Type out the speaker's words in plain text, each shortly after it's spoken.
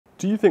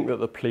Do you think that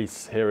the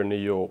police here in New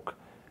York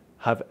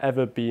have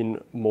ever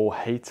been more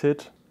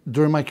hated?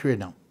 During my career,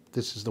 no.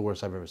 This is the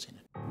worst I've ever seen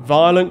it.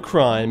 Violent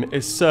crime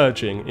is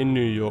surging in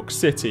New York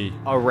City.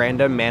 A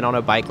random man on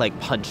a bike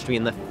punched me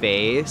in the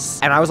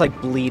face and I was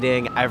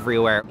bleeding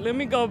everywhere. Let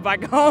me go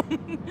back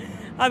home.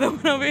 I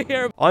don't want to be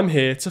here. I'm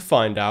here to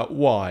find out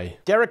why.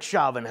 Derek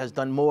Chauvin has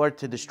done more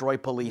to destroy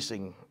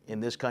policing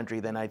in this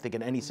country than I think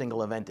in any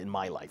single event in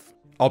my life.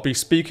 I'll be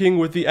speaking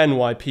with the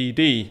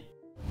NYPD.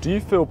 Do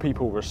you feel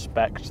people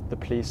respect the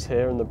police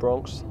here in the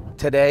Bronx?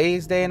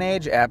 Today's day and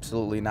age,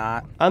 absolutely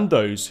not. And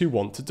those who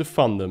want to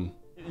defund them.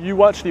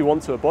 You actually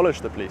want to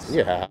abolish the police?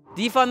 Yeah.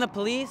 Defund the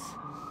police?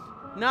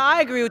 No,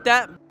 I agree with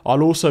that.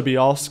 I'll also be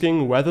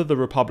asking whether the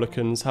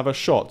Republicans have a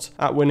shot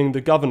at winning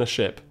the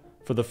governorship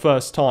for the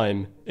first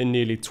time in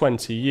nearly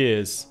 20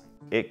 years.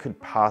 It could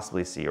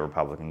possibly see a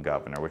Republican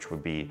governor, which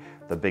would be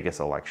the biggest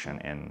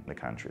election in the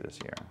country this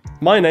year.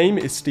 My name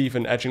is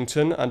Stephen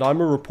Edginton and I'm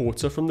a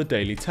reporter from the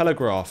Daily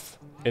Telegraph.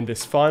 In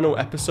this final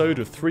episode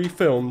of 3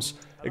 films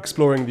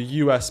exploring the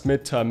US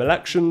midterm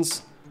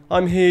elections,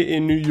 I'm here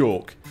in New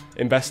York,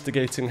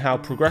 investigating how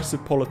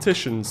progressive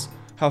politicians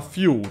have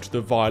fueled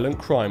the violent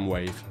crime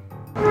wave.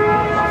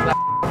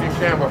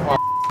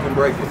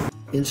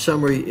 In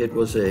summary, it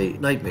was a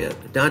nightmare.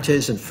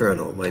 Dante's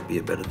Inferno might be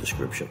a better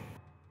description.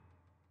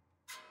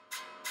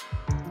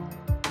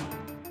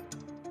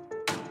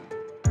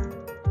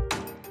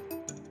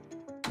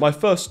 My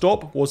first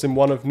stop was in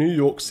one of New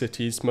York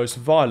City's most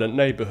violent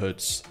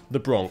neighborhoods, the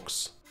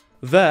Bronx.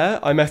 There,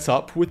 I met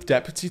up with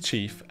Deputy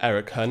Chief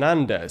Eric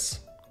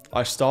Hernandez.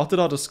 I started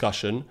our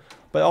discussion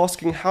by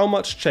asking how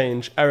much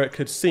change Eric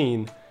had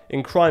seen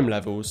in crime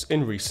levels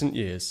in recent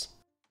years.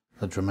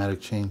 A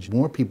dramatic change.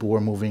 More people were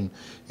moving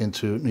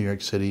into New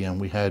York City and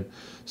we had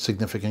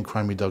significant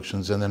crime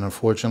reductions, and then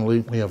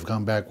unfortunately we have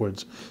gone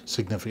backwards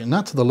significantly.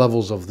 Not to the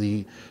levels of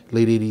the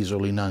late 80s,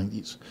 early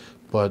 90s,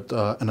 but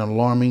an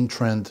alarming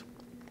trend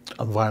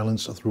of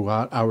violence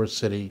throughout our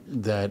city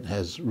that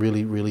has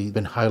really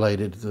been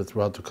highlighted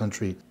throughout the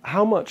country.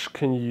 How much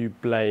can you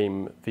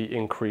blame the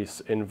increase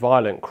in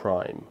violent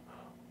crime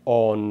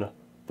on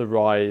the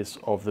rise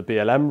of the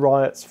BLM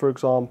riots, for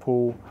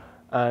example,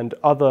 and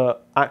other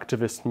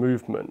activist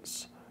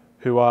movements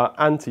who are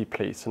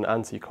anti-police and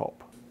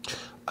anti-cop?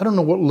 I don't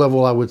know what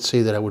level I would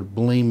say that I would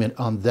blame it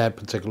on that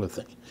particular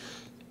thing.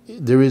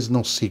 There is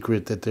no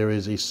secret that there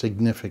is a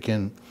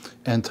significant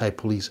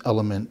anti-police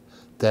element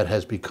that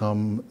has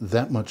become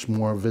that much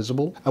more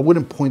visible. I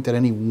wouldn't point at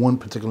any one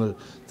particular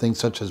thing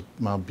such as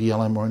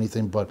BLM or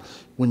anything, but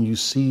when you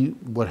see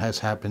what has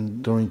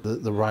happened during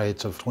the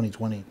riots of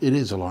 2020, it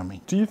is alarming.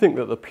 Do you think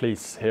that the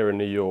police here in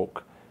New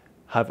York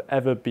have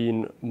ever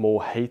been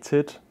more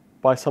hated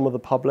by some of the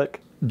public?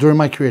 During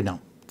my career,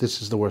 no.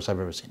 This is the worst I've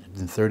ever seen it.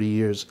 In 30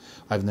 years,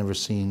 I've never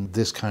seen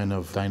this kind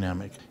of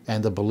dynamic.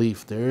 And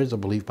there is a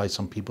belief by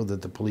some people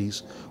that the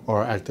police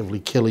are actively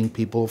killing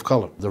people of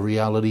color. The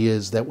reality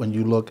is that when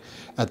you look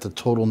at the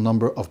total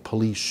number of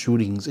police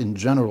shootings in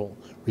general,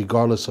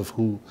 regardless of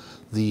who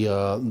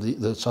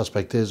the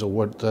suspect is or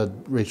what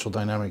racial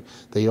dynamic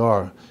they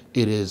are,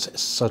 it is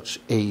such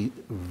a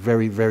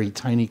very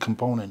tiny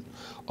component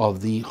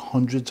of the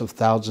hundreds of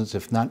thousands,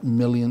 if not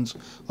millions,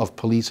 of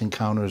police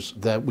encounters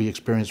that we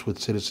experience with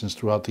citizens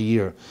throughout the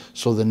year.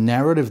 So the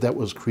narrative that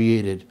was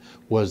created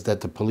was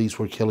that the police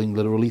were killing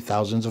literally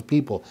thousands of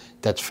people.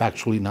 That's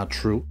factually not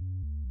true.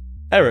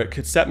 Eric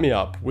had set me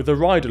up with a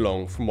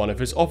ride-along from one of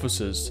his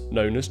officers,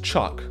 known as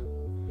Chuck.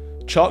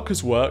 Chuck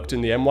has worked in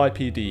the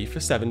NYPD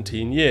for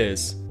 17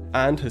 years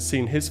and has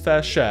seen his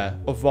fair share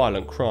of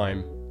violent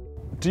crime.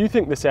 Do you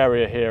think this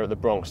area here at the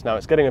Bronx, now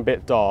it's getting a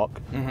bit dark,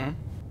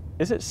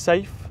 is it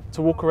safe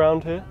to walk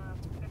around here?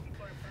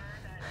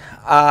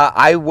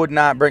 I would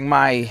not bring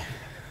my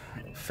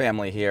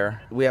family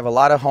here. We have a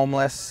lot of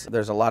homeless.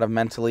 There's a lot of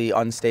mentally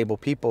unstable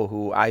people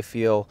who I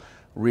feel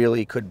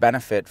really could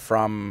benefit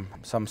from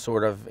some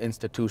sort of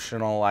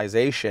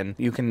institutionalization.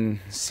 You can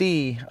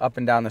see up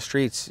and down the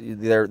streets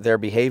their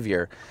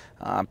behavior,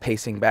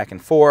 pacing back and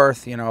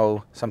forth. You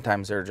know,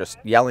 sometimes they're just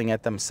yelling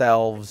at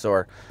themselves,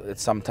 or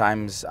it's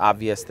sometimes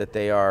obvious that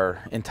they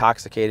are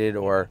intoxicated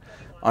or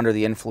under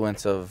the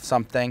influence of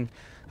something.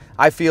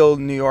 I feel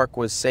New York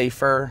was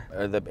safer,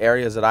 or the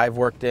areas that I've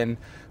worked in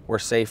were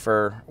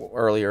safer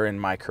earlier in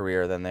my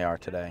career than they are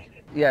today.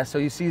 Yeah, so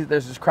you see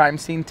there's this crime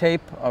scene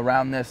tape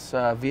around this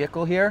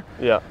vehicle here.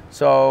 Yeah.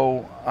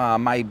 So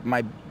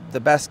the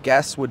best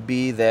guess would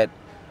be that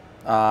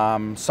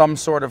some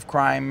sort of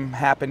crime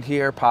happened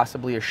here,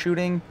 possibly a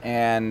shooting,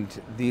 and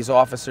these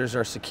officers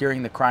are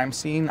securing the crime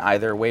scene,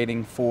 either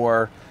waiting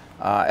for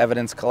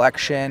evidence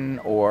collection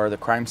or the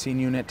crime scene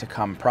unit to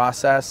come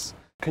process.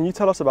 Can you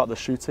tell us about the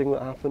shooting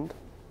that happened?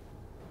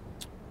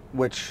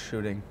 Which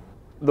shooting?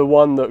 The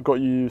one that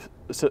got you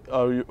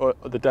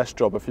the desk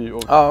job a few...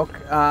 Oh, okay.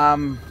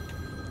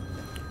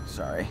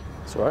 Sorry.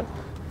 That's all right.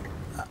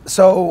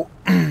 So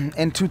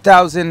in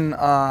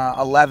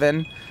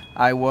 2011,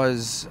 I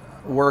was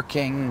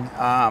working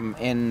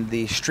in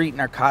the Street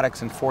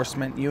Narcotics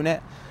Enforcement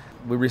Unit.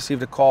 We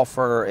received a call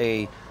for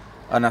an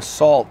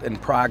assault in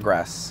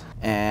progress.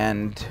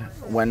 And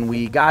when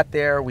we got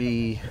there,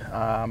 we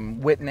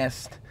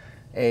witnessed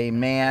a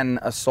man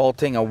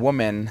assaulting a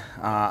woman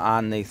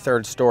on the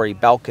third-story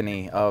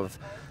balcony of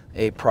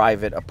a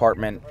private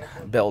apartment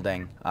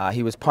building.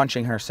 He was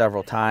punching her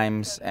several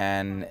times,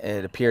 and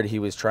it appeared he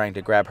was trying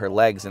to grab her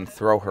legs and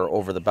throw her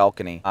over the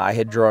balcony. I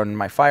had drawn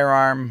my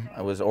firearm.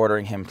 I was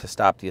ordering him to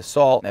stop the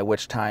assault, at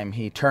which time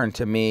he turned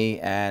to me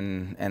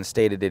and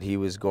stated that he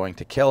was going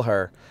to kill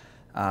her.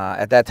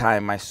 At that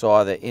time, I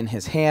saw that in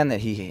his hand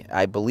that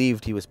I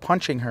believed he was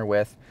punching her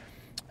with,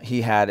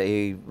 he had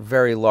a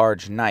very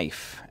large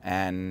knife,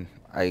 and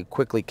I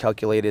quickly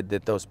calculated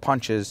that those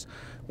punches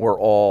were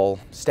all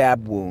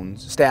stab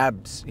wounds,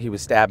 stabs. He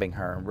was stabbing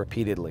her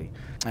repeatedly,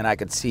 and I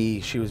could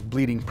see she was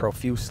bleeding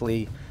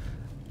profusely.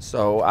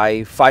 So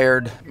I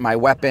fired my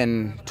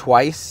weapon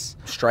twice,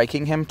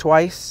 striking him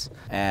twice,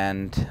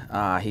 and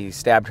he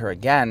stabbed her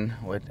again.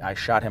 I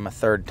shot him a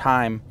third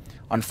time.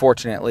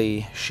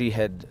 Unfortunately, she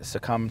had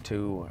succumbed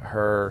to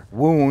her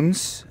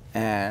wounds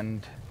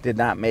and did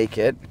not make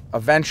it.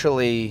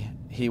 Eventually,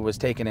 he was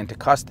taken into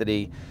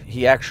custody.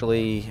 He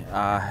actually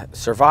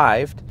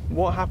survived.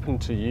 What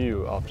happened to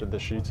you after the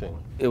shooting?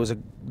 It was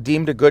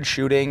deemed a good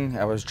shooting.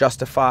 I was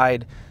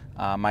justified.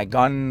 My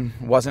gun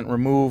wasn't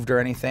removed or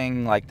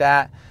anything like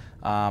that,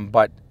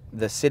 but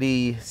the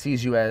city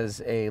sees you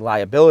as a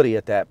liability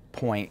at that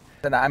point.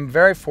 And I'm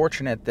very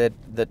fortunate that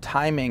the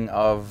timing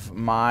of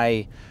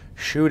my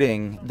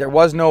shooting, there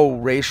was no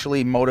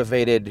racially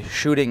motivated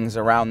shootings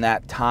around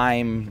that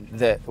time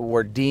that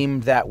were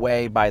deemed that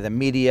way by the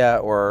media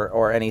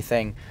or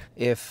anything.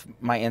 If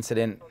my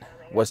incident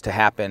was to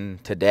happen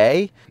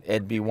today,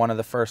 it'd be one of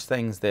the first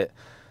things that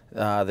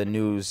the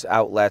news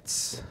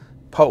outlets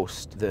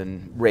post, the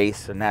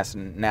race and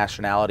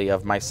nationality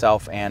of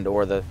myself and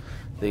or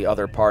the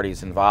other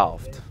parties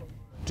involved.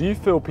 Do you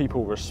feel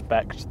people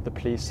respect the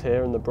police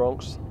here in the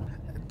Bronx?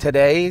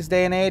 Today's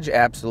day and age,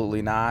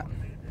 absolutely not.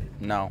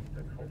 No.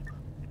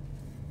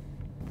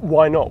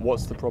 Why not?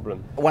 What's the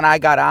problem? When I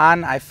got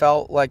on, I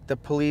felt like the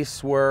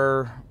police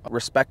were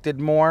respected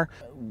more.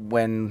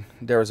 When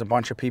there was a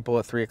bunch of people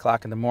at 3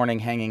 o'clock in the morning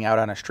hanging out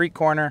on a street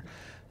corner,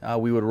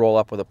 we would roll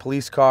up with a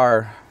police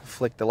car,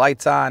 flick the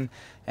lights on,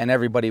 and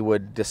everybody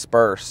would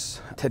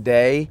disperse.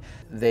 Today,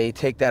 they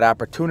take that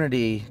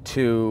opportunity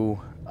to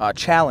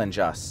challenge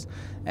us.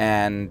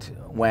 And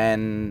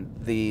when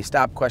the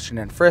stop, question,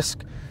 and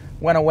frisk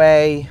went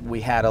away,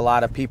 we had a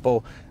lot of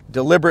people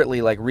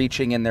deliberately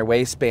reaching in their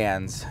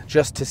waistbands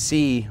just to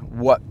see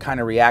what kind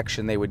of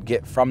reaction they would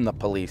get from the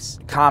police.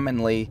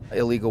 Commonly,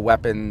 illegal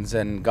weapons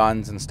and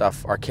guns and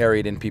stuff are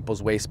carried in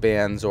people's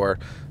waistbands or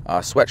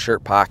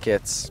sweatshirt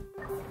pockets.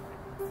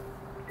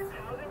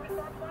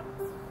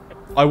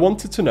 I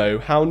wanted to know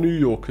how New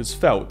Yorkers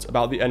felt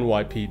about the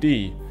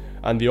NYPD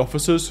and the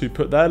officers who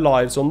put their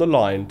lives on the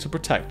line to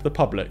protect the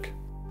public.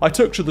 I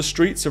took to the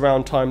streets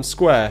around Times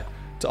Square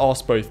to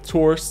ask both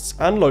tourists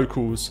and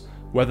locals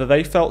whether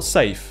they felt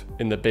safe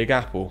in the Big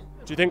Apple.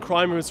 Do you think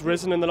crime has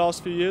risen in the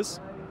last few years?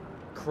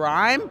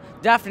 Crime?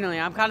 Definitely.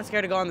 I'm kind of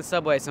scared to go on the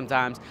subway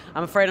sometimes.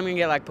 I'm afraid I'm going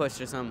to get pushed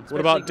or something.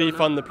 What about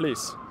defund the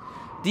police?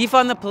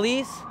 Defund the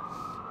police?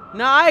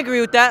 No, I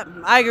agree with that.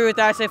 I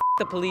say f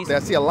the police. I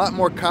see a lot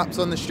more cops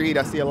on the street.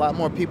 I see a lot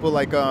more people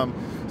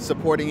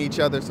supporting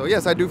each other. So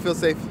yes, I do feel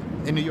safe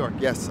in New York.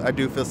 Yes, I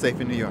do feel safe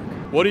in New York.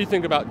 What do you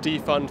think about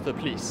defund the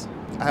police?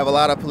 I have a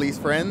lot of police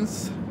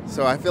friends.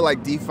 So I feel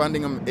like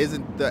defunding them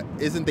isn't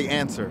the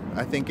answer.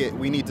 I think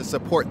we need to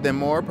support them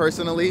more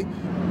personally.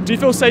 Do you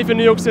feel safe in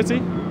New York City?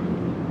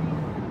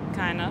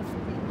 Kind of.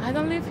 I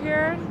don't live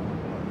here,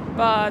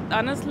 but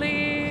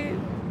honestly,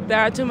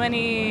 there are too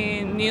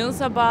many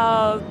news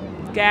about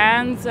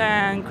gangs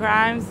and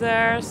crimes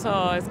there,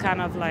 so it's kind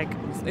of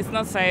it's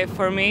not safe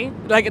for me.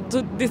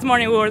 This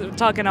morning we were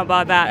talking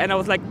about that, and I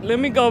was like, let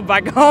me go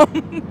back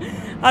home.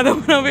 I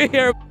don't want to be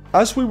here.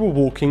 As we were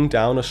walking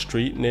down a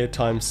street near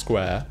Times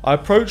Square, I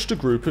approached a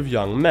group of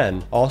young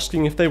men,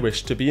 asking if they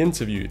wished to be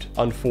interviewed.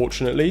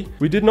 Unfortunately,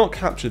 we did not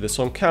capture this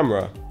on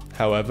camera.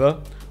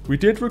 However, we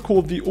did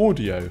record the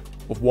audio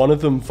of one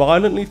of them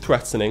violently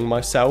threatening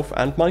myself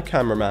and my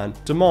cameraman,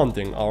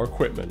 demanding our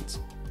equipment.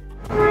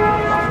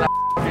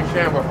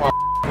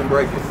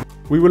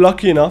 We were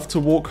lucky enough to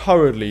walk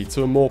hurriedly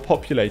to a more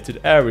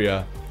populated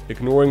area,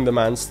 ignoring the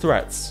man's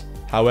threats.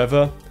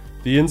 However,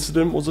 the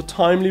incident was a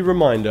timely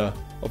reminder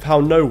of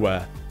how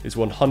nowhere is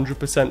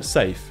 100%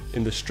 safe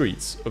in the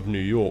streets of New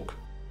York.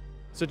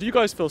 So do you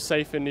guys feel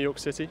safe in New York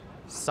City?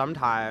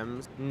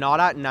 Sometimes.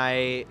 Not at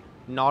night,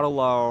 not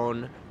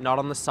alone, not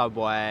on the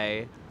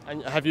subway.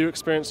 And have you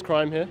experienced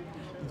crime here?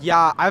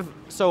 Yeah,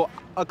 so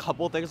a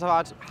couple things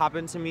have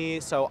happened to me.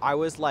 So I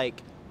was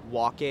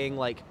walking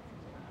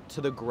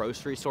to the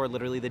grocery store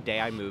literally the day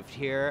I moved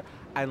here,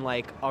 and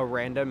a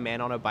random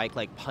man on a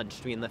bike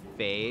punched me in the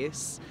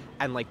face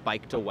and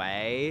biked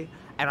away.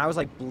 and I was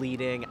like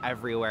bleeding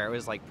everywhere. It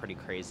was like pretty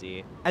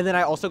crazy. And then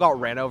I also got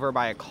ran over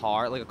by a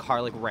car like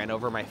ran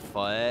over my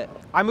foot.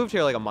 I moved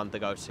here like a month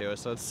ago too,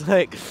 so it's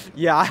like,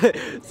 yeah,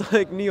 it's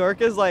like New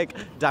York is like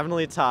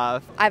definitely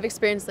tough. I've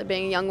experienced that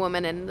being a young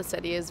woman in the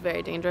city is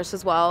very dangerous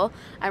as well.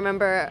 I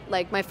remember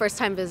like my first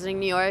time visiting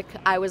New York,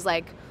 I was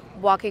like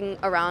walking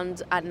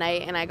around at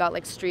night and I got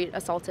like street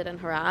assaulted and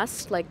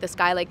harassed. Like this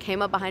guy like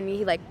came up behind me,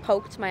 he like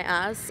poked my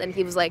ass and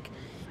he was like,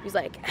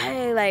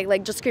 hey,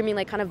 like just screaming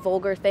like kind of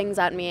vulgar things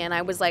at me, and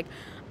I was like,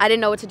 I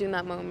didn't know what to do in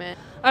that moment.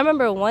 I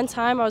remember one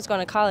time I was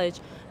going to college,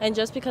 and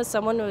just because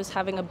someone was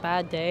having a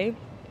bad day,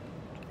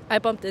 I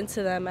bumped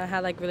into them and I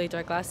had like really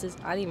dark glasses.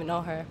 I didn't even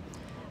know her,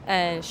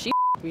 and she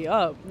f***ed me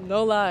up,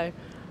 no lie.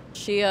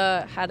 She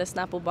had a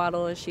Snapple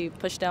bottle and she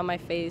pushed down my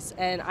face,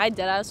 and I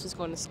deadass was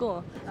going to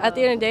school. At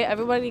the end of the day,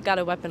 everybody got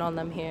a weapon on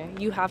them here.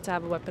 You have to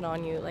have a weapon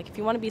on you. Like if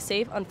you want to be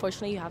safe,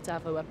 unfortunately, you have to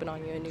have a weapon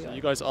on you in New York. Are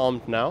you guys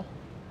armed now?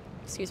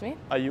 Excuse me?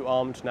 Are you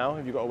armed now?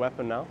 Have you got a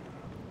weapon now?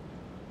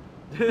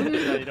 No,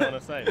 you don't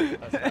want to say.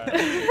 That's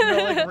fair.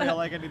 No, like real,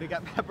 like I need to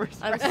get pepper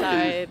spray. I'm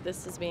sorry,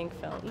 this is being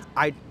filmed.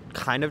 I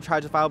kind of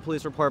tried to file a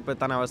police report,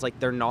 but then I was like,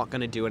 they're not going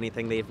to do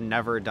anything. They've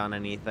never done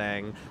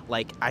anything.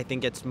 Like, I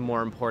think it's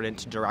more important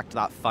to direct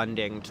that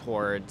funding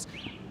towards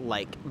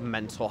like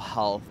mental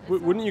health.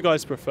 Wouldn't you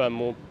guys prefer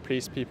more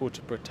police people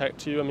to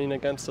protect you? I mean,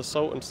 against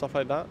assault and stuff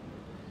like that?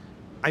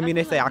 I mean,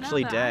 if they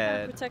actually I gotta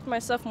did. protect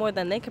myself more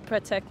than they could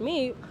protect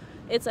me.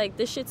 It's like,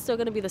 this shit's still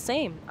gonna be the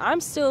same.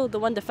 I'm still the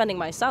one defending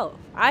myself.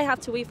 I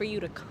have to wait for you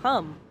to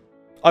come.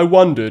 I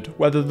wondered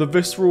whether the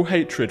visceral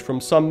hatred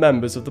from some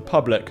members of the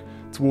public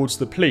towards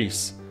the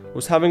police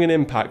was having an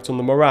impact on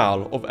the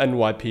morale of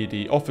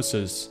NYPD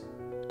officers.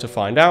 To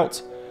find out,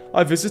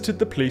 I visited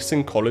the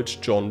policing college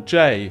John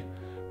Jay,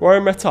 where I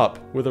met up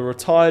with a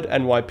retired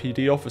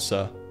NYPD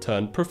officer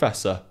turned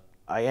professor.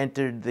 I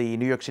entered the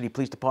New York City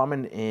Police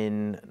Department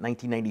in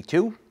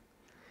 1992.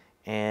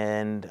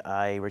 And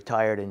I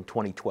retired in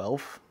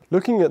 2012.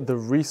 Looking at the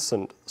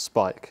recent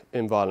spike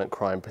in violent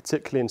crime,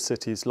 particularly in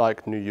cities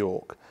like New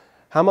York,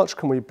 how much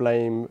can we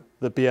blame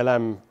the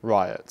BLM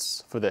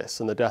riots for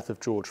this and the death of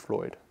George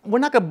Floyd? We're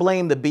not going to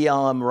blame the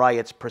BLM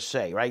riots per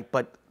se, right?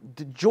 But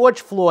the George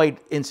Floyd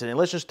incident,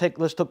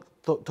 let's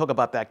talk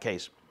about that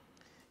case.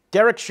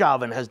 Derek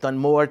Chauvin has done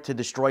more to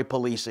destroy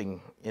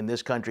policing in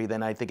this country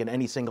than I think in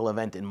any single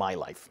event in my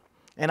life.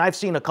 And I've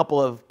seen a couple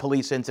of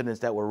police incidents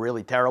that were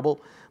really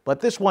terrible, but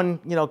this one,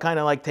 you know, kind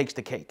of like takes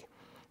the cake.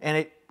 And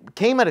it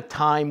came at a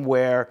time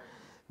where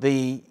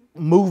the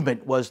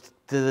movement was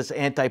to this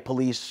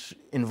anti-police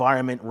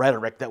environment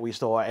rhetoric that we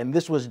saw, and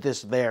this was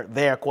just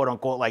their quote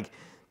unquote like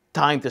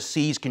time to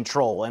seize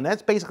control, and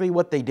that's basically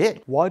what they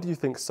did. Why do you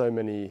think so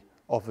many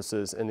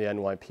officers in the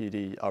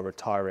NYPD are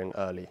retiring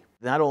early?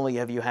 Not only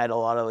have you had a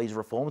lot of these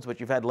reforms, but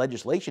you've had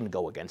legislation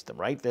go against them,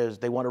 right?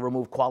 They want to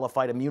remove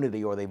qualified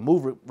immunity, or they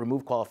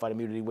remove qualified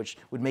immunity, which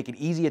would make it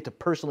easier to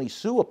personally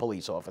sue a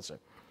police officer,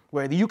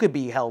 where you could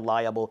be held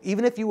liable.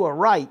 Even if you were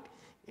right,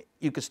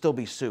 you could still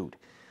be sued.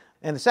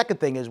 And the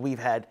second thing is we've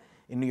had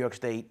in New York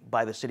State,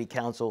 by the city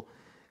council,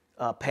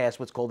 pass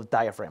what's called the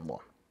diaphragm law,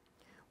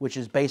 which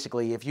is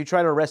basically if you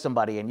try to arrest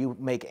somebody and you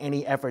make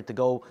any effort to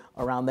go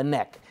around the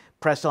neck,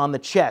 press on the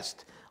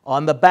chest,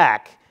 on the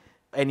back,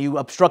 and you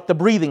obstruct the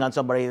breathing on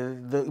somebody,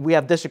 we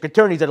have district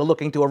attorneys that are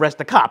looking to arrest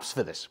the cops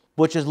for this,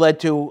 which has led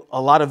to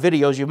a lot of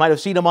videos. You might have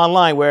seen them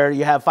online where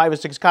you have 5 or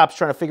 6 cops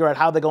trying to figure out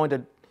how they're going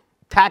to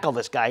tackle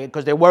this guy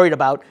because they're worried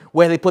about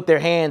where they put their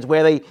hands,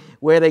 where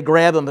they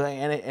grab them,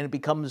 and it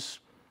becomes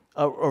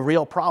a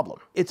real problem.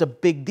 It's a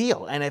big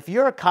deal. And if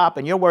you're a cop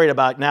and you're worried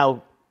about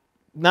now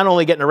not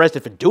only getting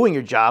arrested for doing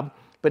your job,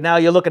 but now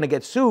you're looking to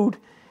get sued,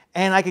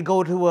 and I could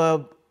go to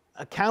a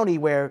county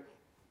where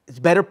it's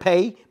better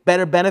pay,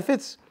 better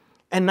benefits,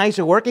 and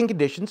nicer working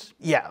conditions.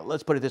 Yeah,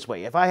 let's put it this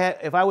way. If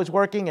I was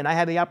working and I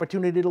had the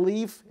opportunity to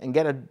leave and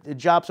get a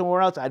job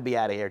somewhere else, I'd be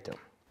out of here too.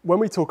 When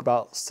we talk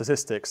about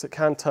statistics, it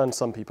can turn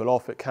some people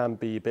off. It can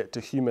be a bit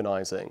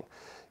dehumanizing.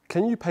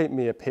 Can you paint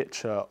me a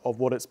picture of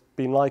what it's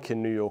been like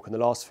in New York in the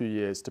last few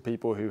years to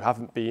people who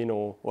haven't been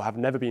or have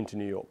never been to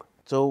New York?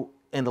 So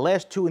in the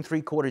last 2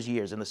 3/4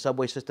 years in the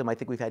subway system, I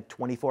think we've had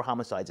 24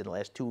 homicides in the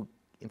last 2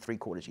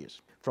 3/4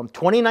 years. From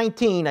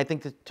 2019, I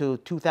think, to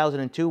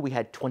 2002, we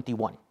had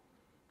 21.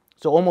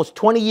 So almost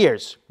 20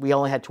 years, we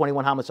only had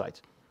 21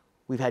 homicides.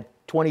 We've had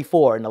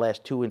 24 in the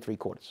last 2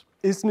 3/4.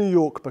 Is New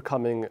York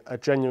becoming a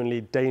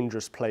genuinely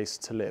dangerous place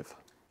to live?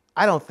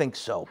 I don't think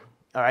so,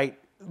 all right?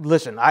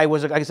 Listen,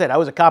 like I said, I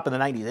was a cop in the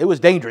 90s. It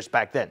was dangerous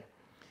back then.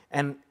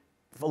 And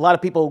a lot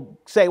of people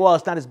say, well,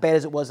 it's not as bad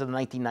as it was in the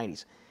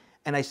 1990s.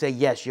 And I say,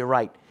 yes, you're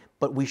right.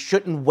 But we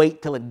shouldn't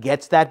wait till it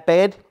gets that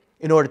bad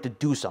in order to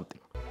do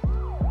something.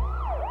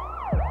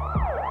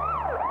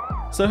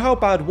 So how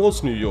bad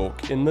was New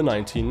York in the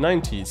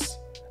 1990s?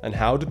 And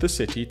how did the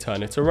city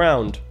turn it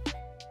around?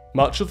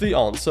 Much of the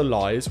answer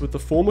lies with the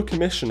former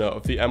commissioner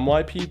of the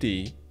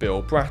NYPD,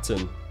 Bill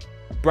Bratton.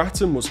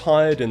 Bratton was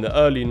hired in the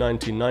early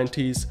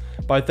 1990s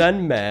by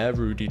then Mayor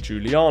Rudy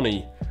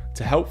Giuliani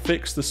to help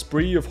fix the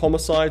spree of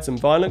homicides and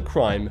violent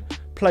crime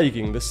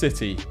plaguing the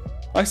city.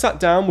 I sat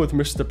down with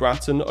Mr.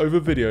 Bratton over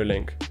video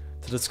link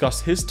to discuss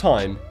his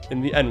time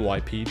in the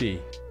NYPD.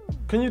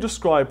 Can you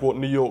describe what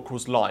New York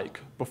was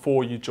like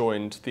before you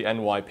joined the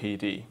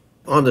NYPD?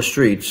 On the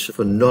streets, a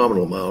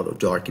phenomenal amount of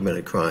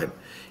documented crime.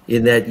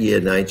 In that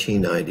year,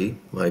 1990,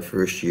 my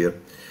first year,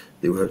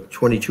 there were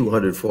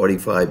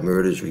 2,245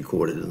 murders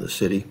recorded in the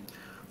city.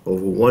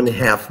 Over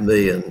 1.5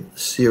 million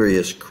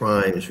serious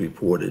crimes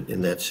reported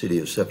in that city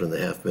of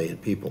 7.5 million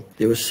people.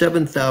 There were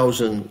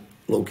 7,000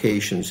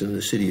 locations in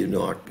the city of New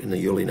York in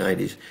the early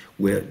 90s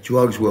where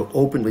drugs were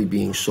openly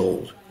being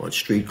sold on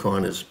street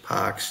corners,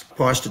 parks.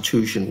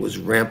 Prostitution was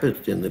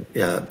rampant in the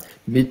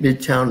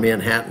Midtown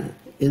Manhattan.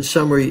 In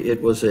summary,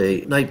 it was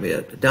a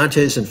nightmare.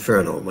 Dante's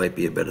Inferno might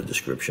be a better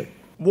description.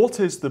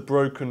 What is the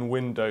broken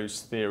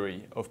windows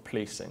theory of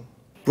policing?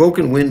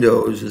 Broken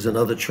windows is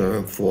another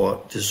term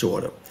for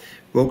disorder.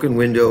 Broken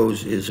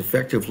windows is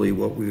effectively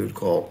what we would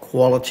call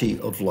quality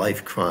of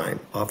life crime,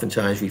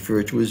 oftentimes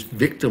referred to as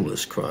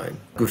victimless crime.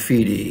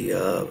 Graffiti,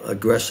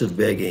 aggressive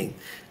begging,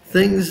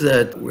 things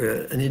that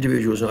where an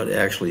individual is not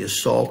actually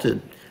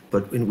assaulted,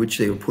 but in which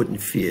they were put in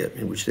fear,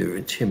 in which they were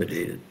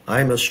intimidated.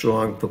 I'm a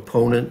strong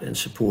proponent and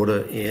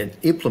supporter and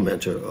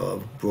implementer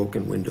of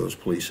broken windows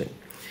policing.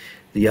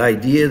 The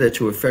idea that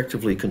to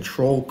effectively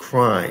control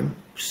crime,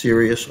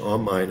 serious or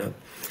minor,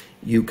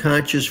 you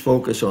can't just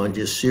focus on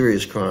just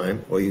serious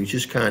crime, or you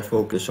just can't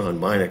focus on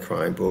minor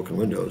crime, broken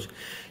windows.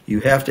 You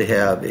have to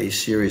have a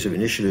series of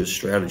initiatives,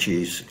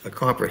 strategies, a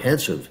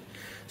comprehensive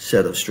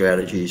set of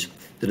strategies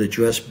that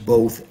address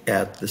both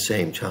at the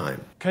same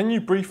time. Can you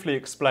briefly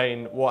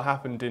explain what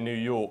happened in New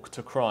York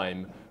to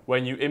crime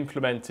when you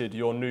implemented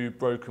your new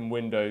broken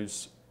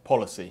windows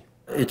policy?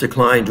 It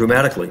declined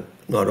dramatically,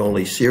 not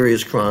only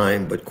serious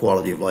crime, but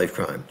quality of life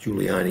crime.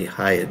 Giuliani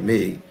hired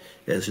me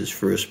as his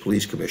first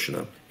police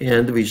commissioner.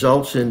 And the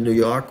results in New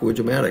York were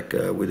dramatic.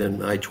 Within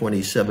my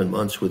 27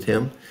 months with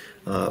him,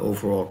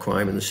 overall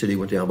crime in the city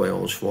went down by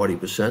almost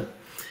 40%.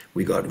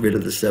 We got rid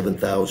of the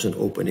 7,000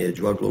 open-air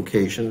drug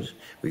locations.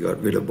 We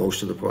got rid of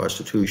most of the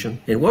prostitution.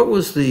 And what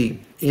was the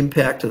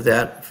impact of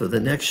that for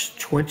the next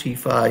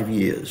 25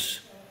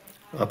 years,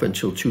 up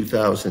until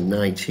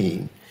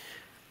 2019?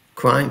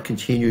 Crime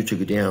continued to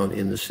go down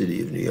in the city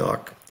of New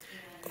York.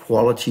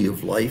 Quality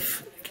of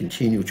life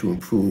continued to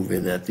improve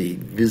in that the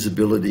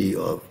visibility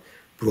of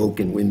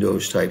broken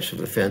windows types of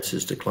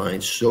offenses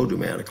declined so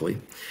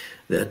dramatically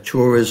that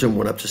tourism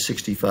went up to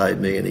 65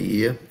 million a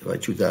year by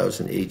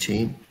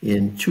 2018.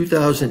 In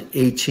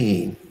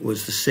 2018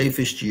 was the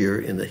safest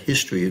year in the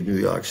history of New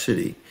York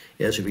City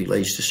as it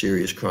relates to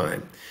serious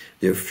crime.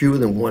 There are fewer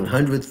than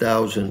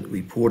 100,000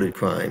 reported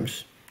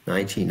crimes.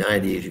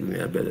 1990, if you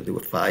remember, there were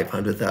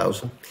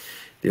 500,000.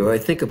 There were, I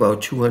think,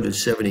 about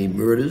 270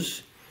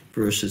 murders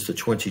versus the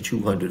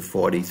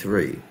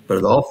 2,243. But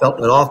it all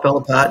fell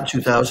apart in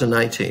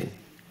 2019.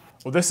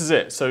 Well, this is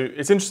it. So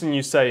it's interesting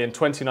you say in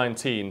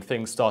 2019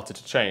 things started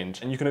to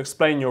change, and you can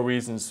explain your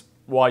reasons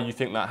why you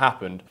think that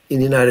happened. In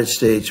the United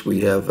States, we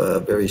have a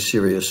very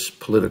serious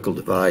political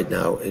divide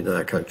now in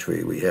our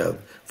country. We have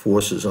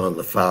forces on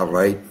the far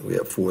right, we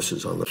have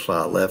forces on the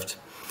far left.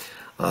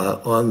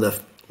 On the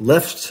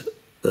left,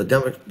 the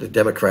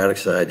Democratic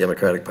side,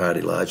 Democratic Party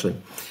largely,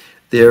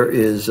 there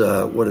is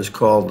what is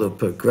called the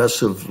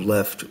progressive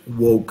left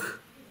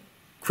woke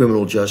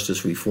criminal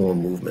justice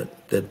reform movement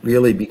that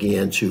really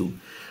began to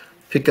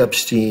pick up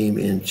steam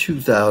in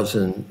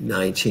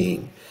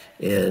 2019,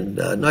 and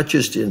not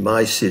just in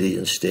my city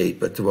and state,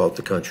 but throughout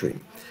the country.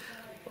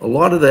 A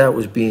lot of that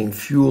was being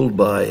fueled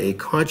by a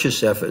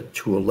conscious effort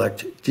to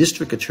elect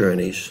district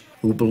attorneys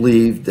who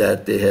believed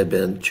that there had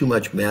been too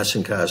much mass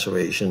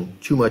incarceration,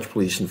 too much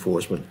police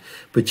enforcement,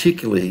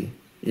 particularly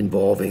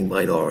involving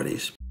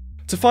minorities.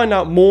 To find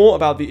out more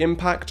about the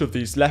impact of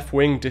these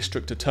left-wing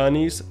district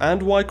attorneys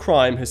and why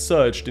crime has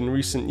surged in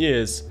recent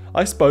years,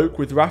 I spoke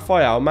with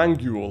Raphael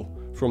Manguel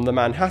from the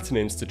Manhattan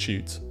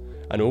Institute,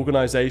 an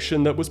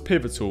organisation that was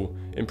pivotal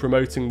in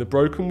promoting the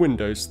broken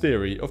windows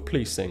theory of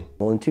policing.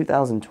 Well, in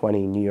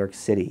 2020, New York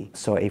City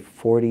saw a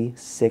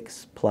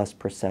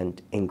 46+%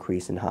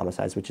 increase in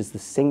homicides, which is the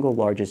single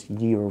largest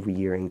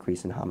year-over-year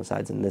increase in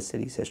homicides in this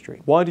city's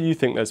history. Why do you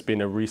think there's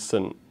been a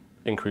recent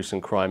increase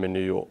in crime in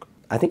New York?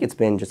 I think it's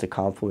been just a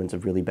confluence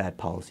of really bad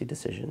policy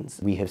decisions.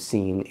 We have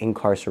seen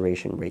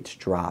incarceration rates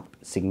drop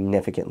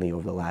significantly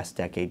over the last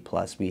decade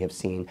plus. We have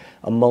seen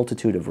a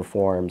multitude of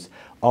reforms,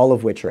 all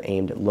of which are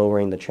aimed at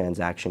lowering the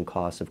transaction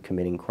costs of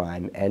committing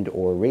crime and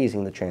or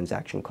raising the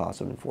transaction costs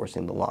of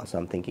enforcing the law. So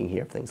I'm thinking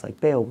here of things like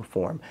bail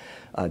reform,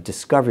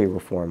 discovery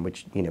reform,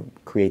 which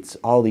creates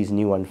all these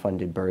new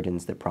unfunded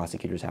burdens that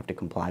prosecutors have to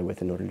comply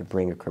with in order to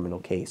bring a criminal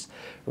case.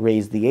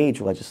 Raise the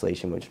age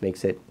legislation, which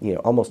makes it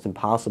almost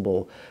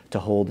impossible to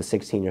hold a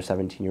 16 or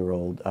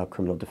 17-year-old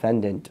criminal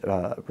defendant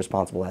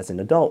responsible as an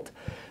adult,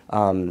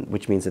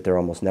 which means that they're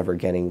almost never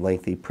getting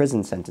lengthy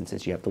prison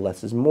sentences. You have the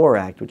Less is More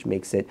Act, which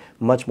makes it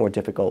much more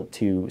difficult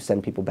to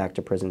send people back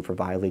to prison for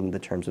violating the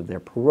terms of their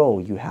parole.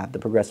 You have the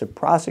progressive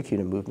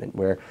prosecutor movement,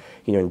 where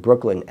in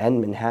Brooklyn and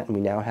Manhattan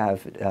we now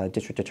have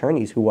district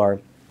attorneys who are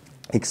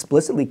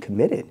explicitly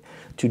committed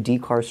to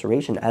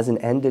decarceration as an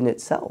end in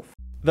itself.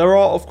 There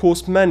are of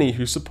course many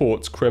who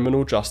support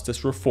criminal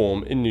justice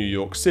reform in New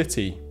York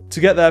City. To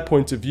get their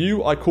point of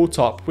view, I caught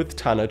up with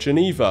Tanner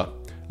Geneva,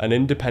 an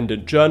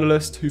independent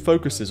journalist who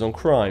focuses on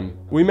crime.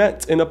 We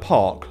met in a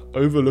park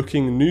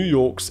overlooking New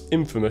York's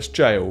infamous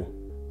jail,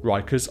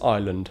 Rikers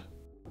Island.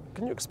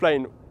 Can you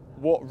explain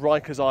what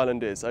Rikers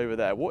Island is over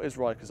there? What is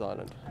Rikers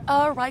Island?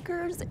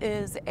 Rikers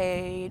is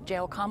a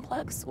jail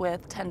complex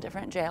with 10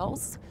 different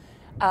jails.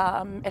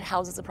 It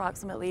houses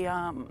approximately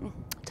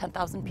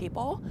 10,000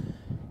 people,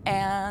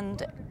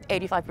 and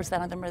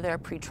 85% of them are there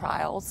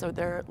pre-trial, so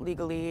they're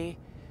legally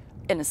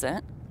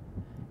innocent.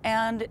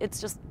 And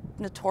it's just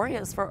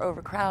notorious for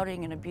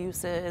overcrowding and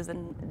abuses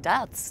and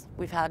deaths.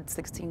 We've had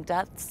 16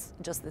 deaths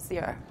just this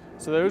year.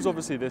 So there is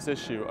obviously this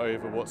issue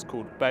over what's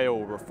called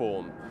bail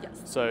reform.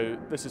 Yes. So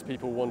this is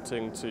people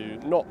wanting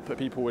to not put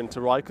people into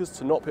Rikers,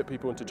 to not put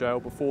people into jail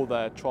before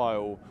their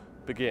trial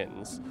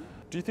begins.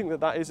 Do you think that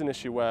that is an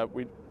issue where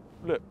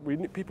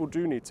people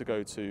do need to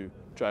go to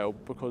jail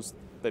because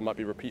they might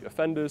be repeat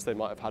offenders, they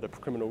might have had a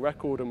criminal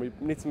record, and we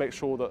need to make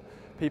sure that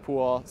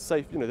people are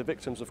safe, you know, the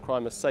victims of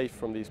crime are safe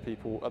from these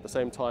people at the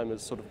same time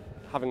as sort of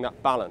having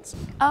that balance?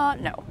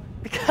 No,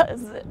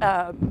 because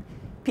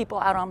people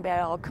out on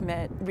bail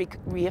commit,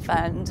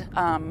 re-offend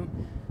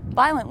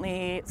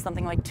violently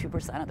something like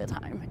 2% of the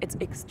time. It's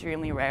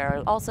extremely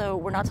rare. Also,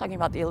 we're not talking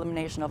about the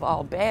elimination of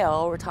all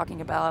bail, we're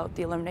talking about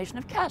the elimination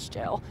of cash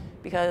jail,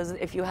 because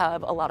if you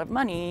have a lot of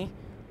money,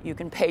 you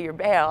can pay your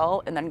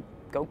bail and then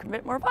go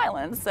commit more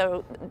violence.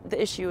 So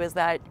the issue is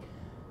that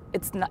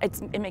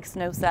it makes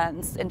no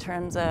sense in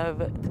terms of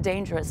the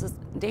dangerousness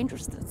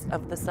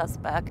of the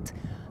suspect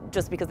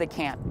just because they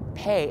can't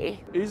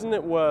pay. Isn't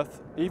it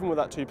worth, even with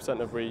that 2%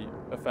 of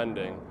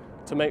re-offending,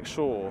 to make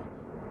sure,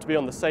 to be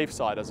on the safe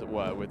side, as it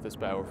were, with this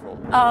bail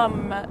reform?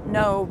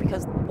 No,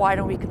 because why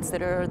don't we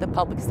consider the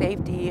public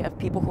safety of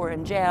people who are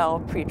in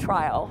jail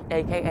pre-trial,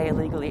 aka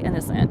legally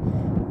innocent?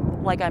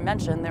 Like I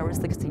mentioned, there were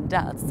 16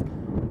 deaths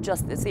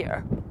just this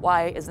year.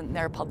 Why isn't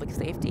there public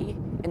safety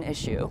an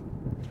issue?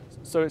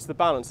 So it's the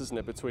balance, isn't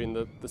it, between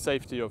the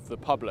safety of the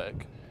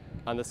public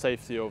and the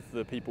safety of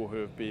the people who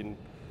have been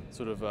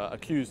sort of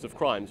accused of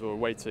crimes or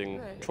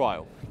awaiting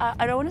trial?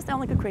 I don't want to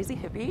sound like a crazy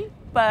hippie,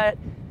 but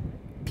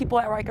people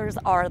at Rikers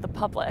are the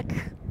public.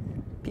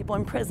 People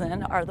in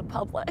prison are the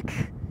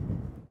public.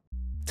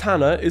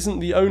 Tanner isn't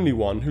the only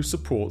one who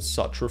supports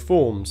such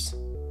reforms.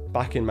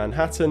 Back in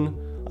Manhattan,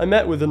 I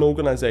met with an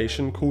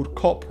organisation called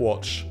Cop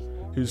Watch,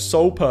 whose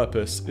sole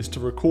purpose is to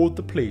record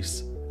the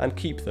police and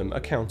keep them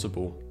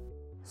accountable.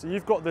 So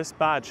you've got this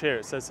badge here,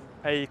 it says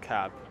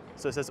ACAB.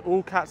 So it says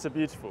all cats are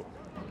beautiful.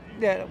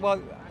 Yeah,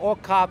 well, all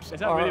cops Is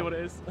that really what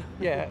it is?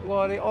 Yeah,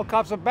 well, all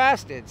cops are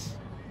bastards.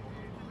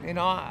 You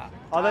know,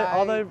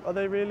 Are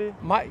they really?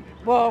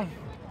 Well,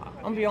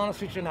 I'm gonna be honest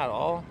with you, not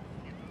all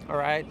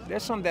right?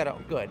 There's some that are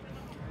good.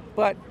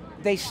 But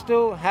they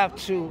still have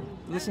to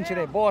listen to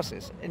their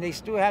bosses, and they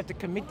still have to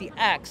commit the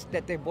acts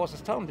that their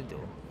bosses tell them to do.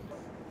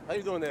 How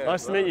you doing there?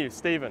 Nice to meet you,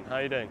 Stephen. How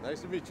are you doing?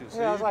 Nice to meet you,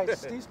 Steve. Yeah, I was like,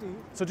 Steve.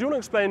 So do you want to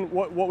explain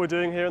what we're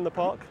doing here in the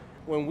park?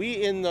 When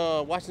we in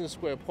Washington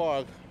Square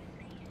Park,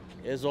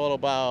 it's all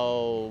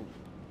about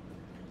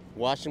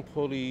watching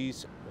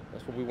police.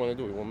 That's what we want to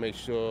do. We want to make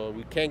sure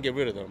we can't get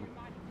rid of them.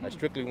 I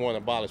strictly want to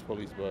abolish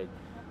police, but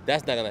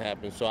that's not going to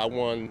happen. So I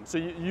want. So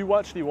you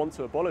actually want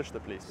to abolish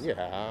the police?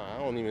 Yeah, I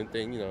don't even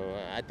think,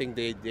 I think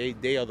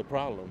they are the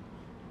problem.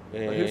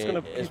 Well, who's going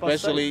to keep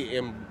especially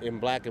us safe? in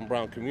black and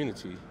brown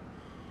community.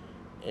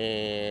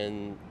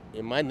 And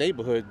in my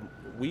neighborhood,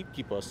 we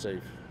keep us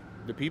safe.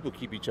 The people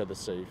keep each other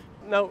safe.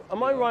 Now,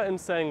 am I right in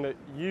saying that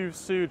you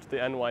sued the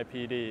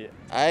NYPD?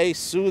 I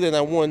sued and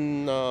I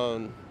won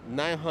 $925,000.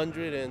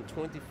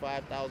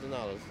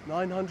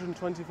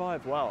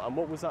 $925, wow. And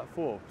what was that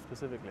for,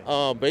 specifically?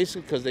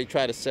 Basically because they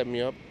tried to set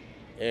me up,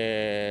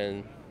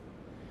 and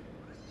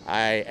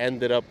I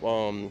ended up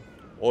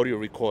audio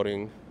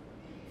recording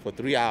for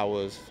 3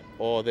 hours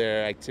all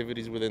their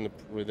activities within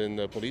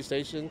the police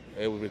station.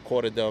 It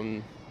recorded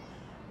them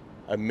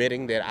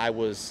admitting that I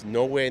was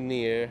nowhere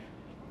near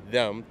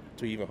them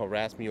to even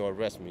harass me or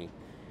arrest me.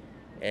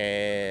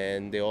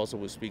 And they also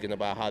were speaking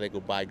about how they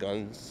could buy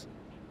guns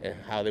and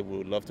how they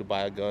would love to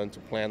buy a gun to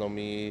plan on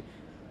me.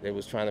 They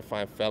was trying to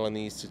find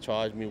felonies to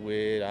charge me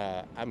with.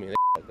 I mean,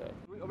 like that.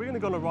 Are we going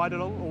to go on a ride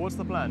along, or what's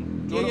the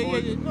plan? Yeah,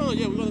 we're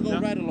going to go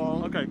right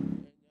along. Okay.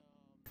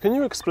 Can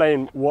you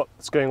explain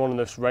what's going on in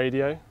this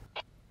radio?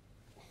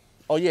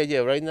 Oh, yeah.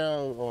 Right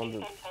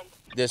now,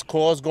 there's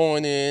calls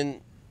going in.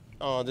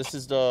 This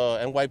is the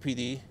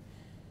NYPD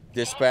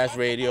dispatch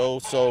radio.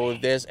 So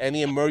if there's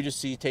any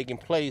emergency taking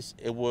place,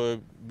 it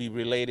would be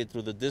related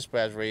through the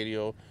dispatch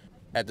radio.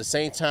 At the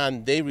same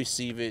time they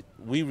receive it,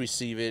 we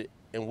receive it,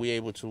 and we're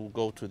able to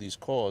go to these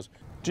calls.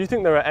 Do you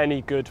think there are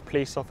any good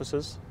police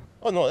officers?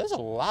 Oh, no, there's a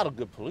lot of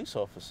good police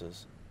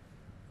officers.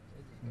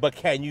 But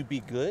can you be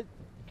good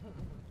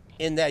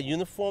in that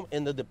uniform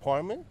in the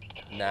department?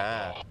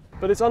 Nah.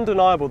 But it's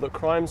undeniable that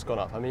crime's gone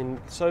up. I mean,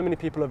 so many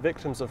people are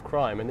victims of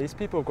crime, and these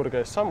people have got to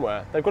go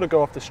somewhere. They've got to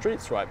go off the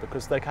streets, right?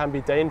 Because they can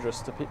be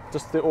dangerous to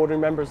just the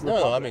ordinary members of the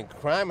public. No, I mean,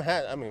 crime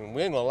has, I mean,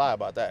 we ain't gonna lie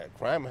about that.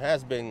 Crime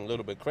has been a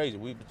little bit crazy.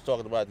 We've been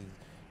talking about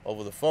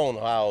over the phone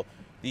how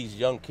these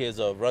young kids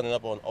are running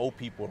up on old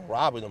people and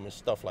robbing them and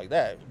stuff like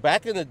that.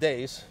 Back in the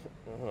days,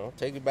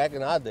 take it back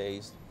in our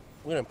days,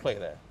 we didn't play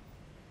that.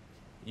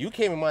 You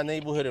came in my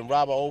neighborhood and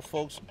robbed our old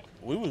folks,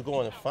 we was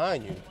going to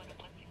find you.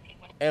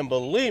 And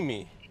believe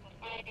me,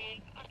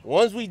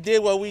 once we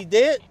did what we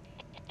did,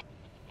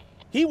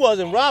 he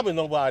wasn't robbing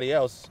nobody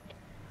else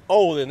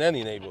old in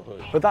any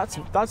neighborhood. But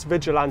that's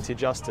vigilante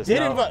justice.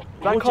 That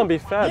can't be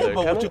fair, yeah, though,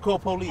 but can what it? you call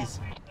police?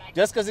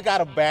 Just because it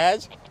got a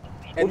badge?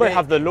 Well, they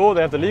have the law,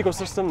 they have the legal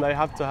system, they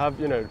have to have,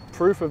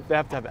 proof of, they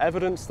have to have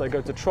evidence, they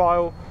go to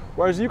trial.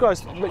 Whereas you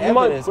guys,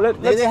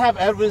 They have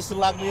evidence to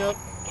lock me up?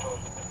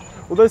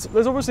 Well,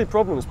 there's obviously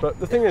problems, but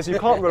the thing is, you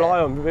can't rely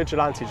on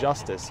vigilante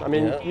justice. I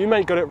mean, you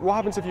may get it. What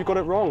happens if you got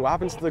it wrong? What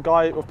happens to the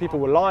guy if people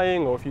were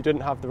lying, or if you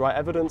didn't have the right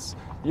evidence?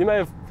 You may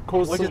have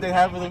caused. What did they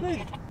have with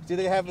me? Did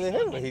they have with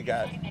him when he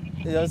got?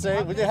 You know what I'm saying?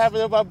 What did they have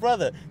with my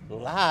brother?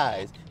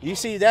 Lies. You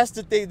see, that's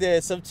the thing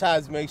that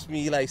sometimes makes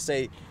me like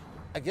say,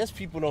 I guess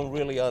people don't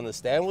really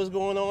understand what's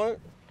going on.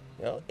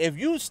 You know, if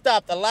you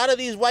stopped a lot of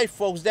these white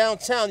folks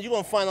downtown, you're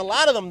gonna find a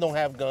lot of them don't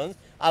have guns.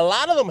 A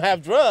lot of them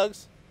have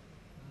drugs.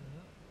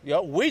 You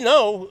know, we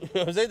know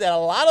that a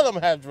lot of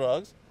them have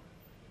drugs,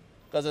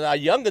 because in our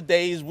younger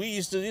days we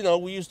used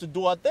to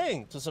do our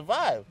thing to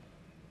survive.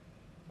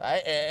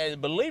 Right?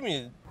 And believe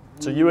me.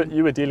 So you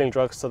were dealing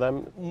drugs to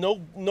them?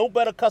 No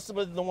better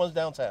customers than the ones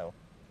downtown.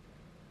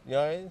 You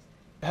know what I mean?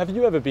 Have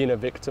you ever been a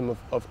victim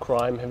of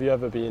crime? Have you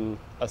ever been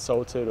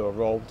assaulted or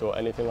robbed or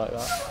anything like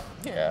that?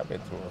 Yeah, I've been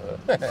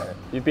through it.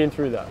 You've been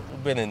through that?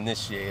 We've been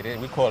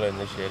initiated. We call it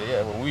initiated.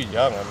 Yeah, when we was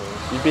young, I mean.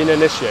 You've been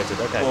initiated,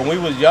 okay. When we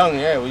was young,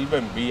 yeah, we've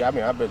been beat. I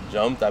mean, I've been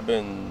jumped. I've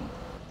been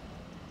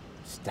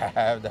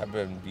stabbed. I've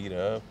been beat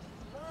up.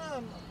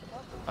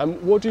 And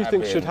what do you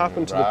think should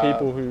happen to the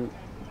people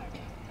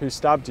who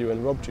stabbed you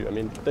and robbed you? I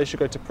mean, they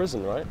should go to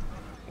prison, right?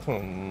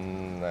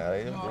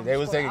 Nah, they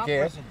was taken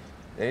care of.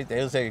 They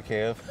was taken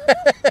care of.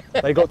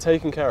 They got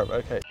taken care of,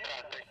 okay.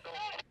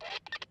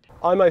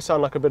 I may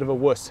sound like a bit of a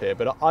wuss here,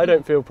 but I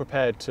don't feel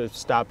prepared to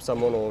stab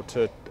someone or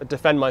to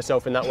defend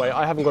myself in that way.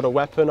 I haven't got a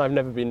weapon, I've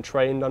never been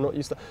trained, I'm not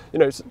used to, do you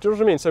know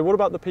what I mean? So what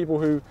about the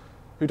people who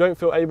don't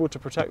feel able to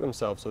protect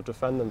themselves or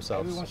defend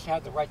themselves? Everyone should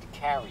have the right to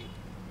carry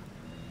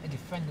and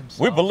defend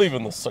themselves. We believe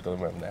in the Second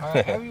Amendment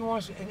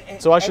now.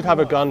 So I should have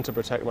a gun to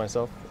protect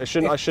myself? I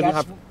shouldn't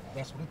have...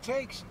 That's what it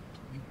takes.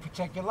 You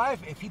protect your life.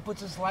 If he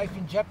puts his life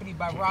in jeopardy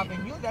by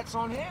robbing you, that's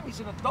on him.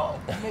 He's an adult.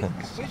 He makes a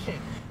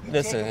decision.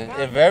 Listen,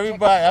 if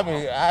everybody, I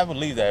mean, I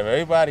believe that if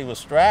everybody was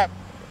strapped,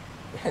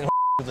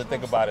 to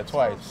think about it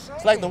twice.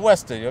 It's like the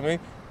Western, you know what I mean?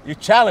 You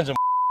challenge them,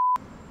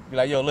 be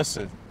like, yo,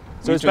 listen,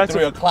 so it's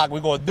 3 o'clock, we're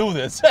gonna do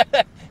this. You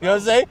know what I'm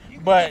saying?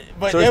 But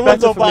so there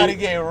was nobody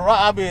getting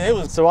robbed. I mean, it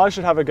was. So I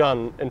should have a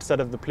gun instead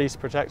of the police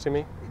protecting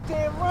me?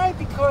 Damn right,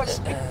 because.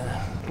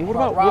 What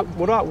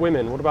about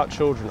women? What about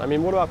children? I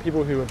mean, what about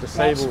people who are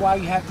disabled? That's why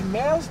you have the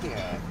males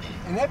there.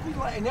 In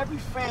every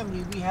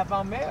family, we have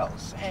our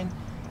males, and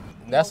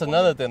that's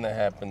another thing that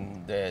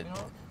happened. That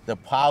the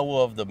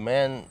power of the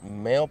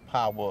male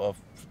power of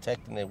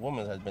protecting their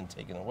women has been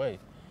taken away.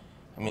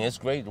 I mean, it's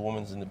great, the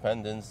women's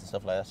independence and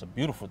stuff like that. That's a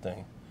beautiful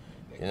thing,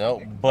 you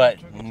know.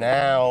 But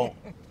now,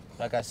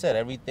 like I said,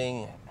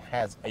 everything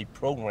has a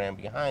program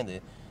behind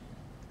it.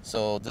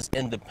 So this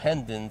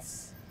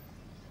independence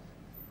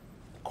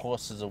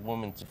causes a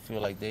woman to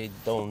feel like they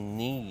don't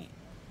need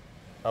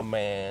a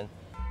man.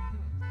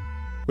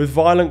 With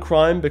violent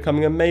crime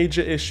becoming a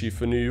major issue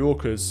for New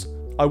Yorkers,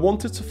 I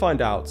wanted to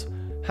find out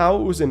how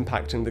it was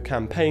impacting the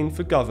campaign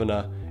for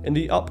governor in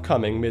the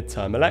upcoming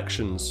midterm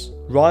elections.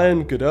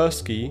 Ryan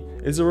Gudersky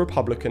is a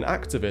Republican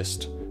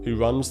activist who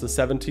runs the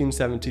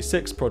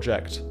 1776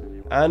 Project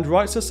and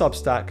writes a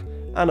Substack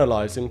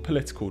analysing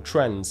political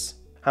trends.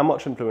 How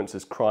much influence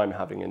is crime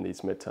having in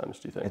these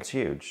midterms, do you think? It's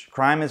huge.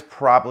 Crime is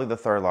probably the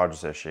third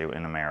largest issue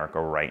in America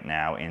right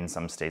now. In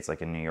some states,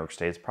 like in New York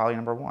State, it's probably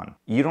 #1.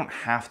 You don't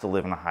have to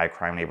live in a high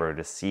crime neighborhood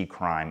to see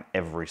crime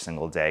every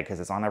single day because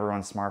it's on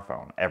everyone's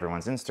smartphone.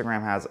 Everyone's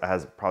Instagram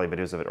has probably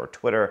videos of it, or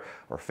Twitter,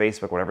 or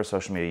Facebook, whatever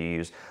social media you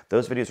use.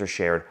 Those videos are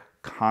shared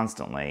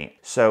constantly.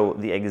 So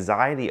the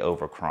anxiety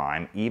over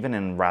crime, even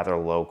in rather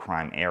low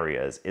crime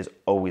areas, is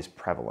always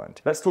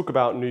prevalent. Let's talk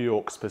about New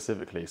York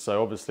specifically.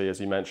 So obviously, as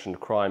you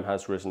mentioned, crime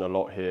has risen a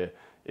lot here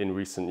in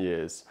recent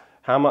years.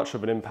 How much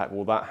of an impact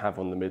will that have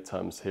on the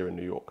midterms here in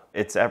New York?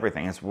 It's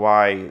everything. This is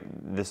why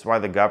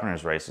the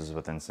governor's race is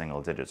within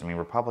single digits. I mean,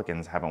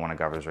 Republicans haven't won a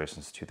governor's race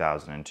since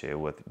 2002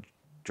 with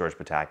George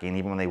Pataki, and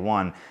even when they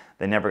won,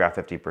 They never got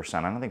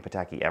 50%. I don't think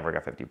Pataki ever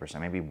got 50%,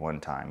 maybe one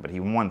time, but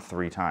he won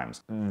 3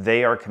 times.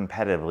 They are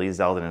competitive. Lee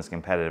Zeldin is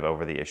competitive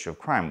over the issue of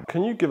crime.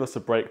 Can you give us a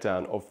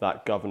breakdown of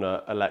that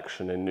governor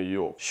election in New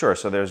York? Sure.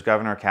 So there's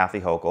Governor Kathy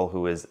Hochul,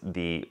 who is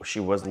she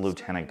was the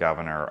lieutenant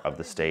governor of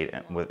the state,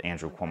 with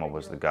Andrew Cuomo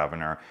was the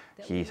governor.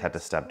 He had to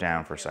step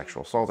down for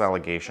sexual assault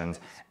allegations,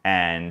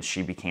 and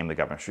she became the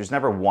governor. She's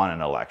never won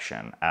an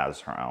election as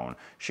her own.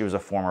 She was a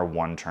former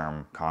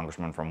one-term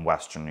congressman from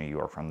Western New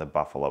York, from the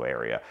Buffalo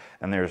area.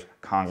 And there's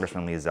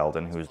Congressman Lee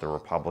Zeldin, who's the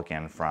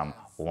Republican from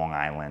Long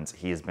Island.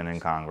 He's been in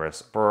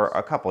Congress for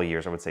a couple of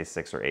years, I would say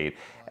 6 or 8,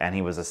 and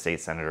he was a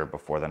state senator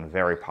before then,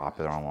 very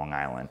popular on Long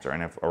Island.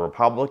 And if a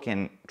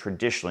Republican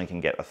traditionally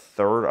can get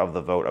 1/3 of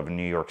the vote of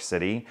New York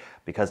City,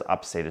 because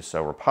upstate is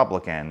so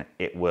Republican,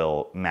 it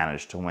will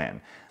manage to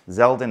win.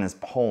 Zeldin is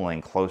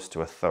polling close to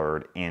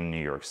 1/3 in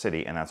New York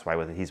City, and that's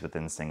why he's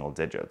within single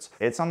digits.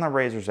 It's on the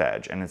razor's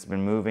edge, and it's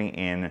been moving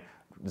in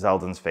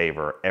Zeldin's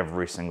favor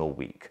every single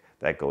week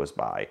that goes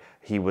by.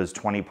 He was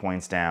 20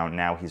 points down,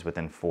 now he's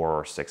within 4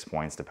 or 6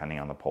 points depending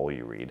on the poll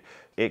you read.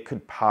 It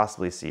could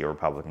possibly see a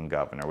Republican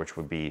governor, which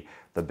would be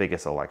the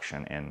biggest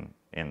election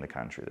in the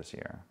country this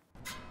year.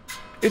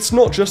 It's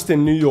not just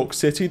in New York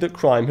City that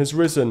crime has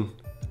risen.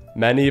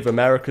 Many of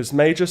America's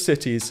major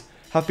cities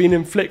have been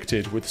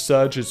inflicted with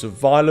surges of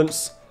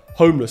violence,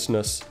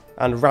 homelessness,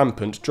 and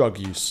rampant drug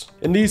use.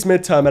 In these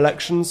midterm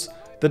elections,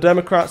 the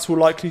Democrats will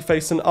likely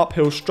face an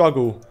uphill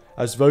struggle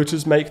as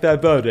voters make their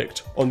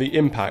verdict on the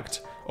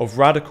impact of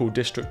radical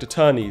district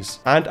attorneys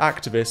and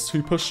activists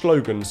who push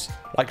slogans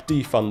like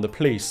defund the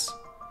police.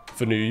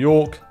 For New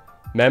York,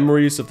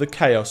 memories of the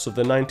chaos of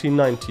the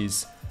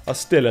 1990s are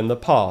still in the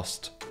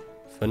past,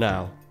 for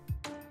now.